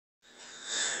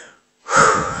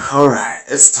Alright,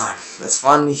 it's time. It's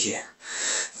finally here.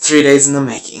 3 days in the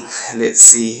making. Let's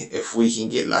see if we can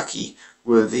get lucky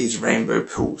with these rainbow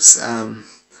pools. I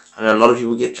know a lot of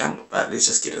people get junk, but let's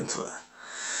just get into it.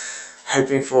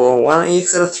 Hoping for 1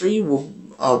 EX out of 3,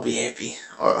 I'll be happy.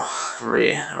 Oh,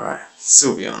 rare. Alright,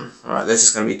 Sylveon. Alright, that's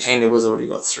just going to be chain levels. Already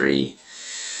got 3.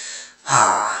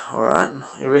 Alright,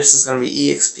 the rest is going to be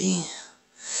EXP.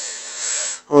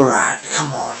 Alright,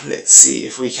 come on. Let's see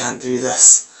if we can't do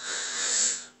this.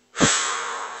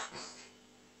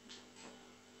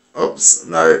 Oops,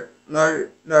 no.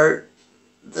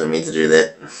 Didn't mean to do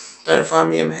that. Don't find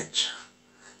me a match.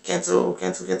 Cancel.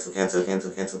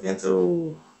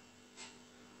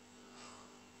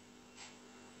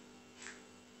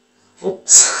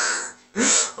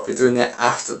 Oops. I'll be doing that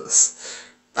after this.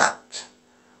 But,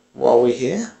 while we're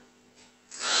here,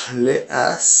 let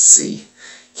us see.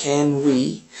 Can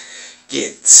we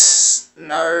get...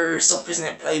 No, stop pressing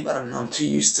that play button. I'm too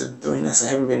used to doing this. I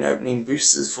haven't been opening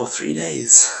boosters for 3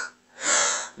 days.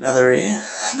 Another rare.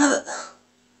 Another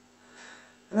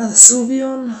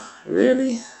Sylveon?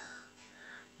 Really?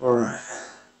 Alright.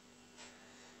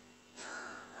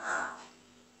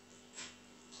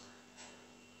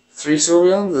 Three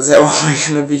Sylveons? Is that what we're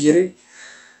going to be getting?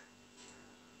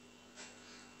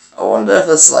 I wonder if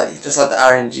it's like, just like the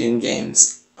RNG in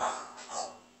games.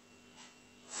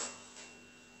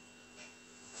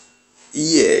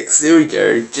 EX, there we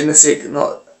go. Genesect,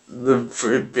 not the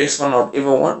best one I'd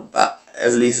ever want, but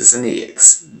at least it's an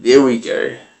EX. There we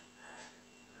go.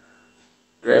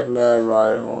 Graveler,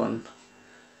 Rhyhorn.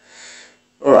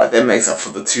 Alright, that makes up for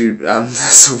the 2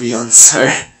 Sylveons,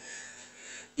 so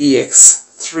EX.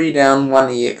 3 down,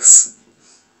 1 EX.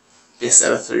 Best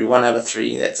out of 3, 1 out of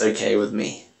 3, that's okay with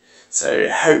me. So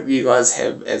hope you guys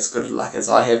have as good luck as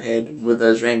I have had with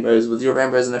those rainbows, with your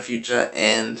rainbows in the future,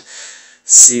 and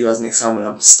see you guys next time when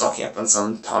I'm stocking up on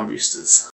some time boosters.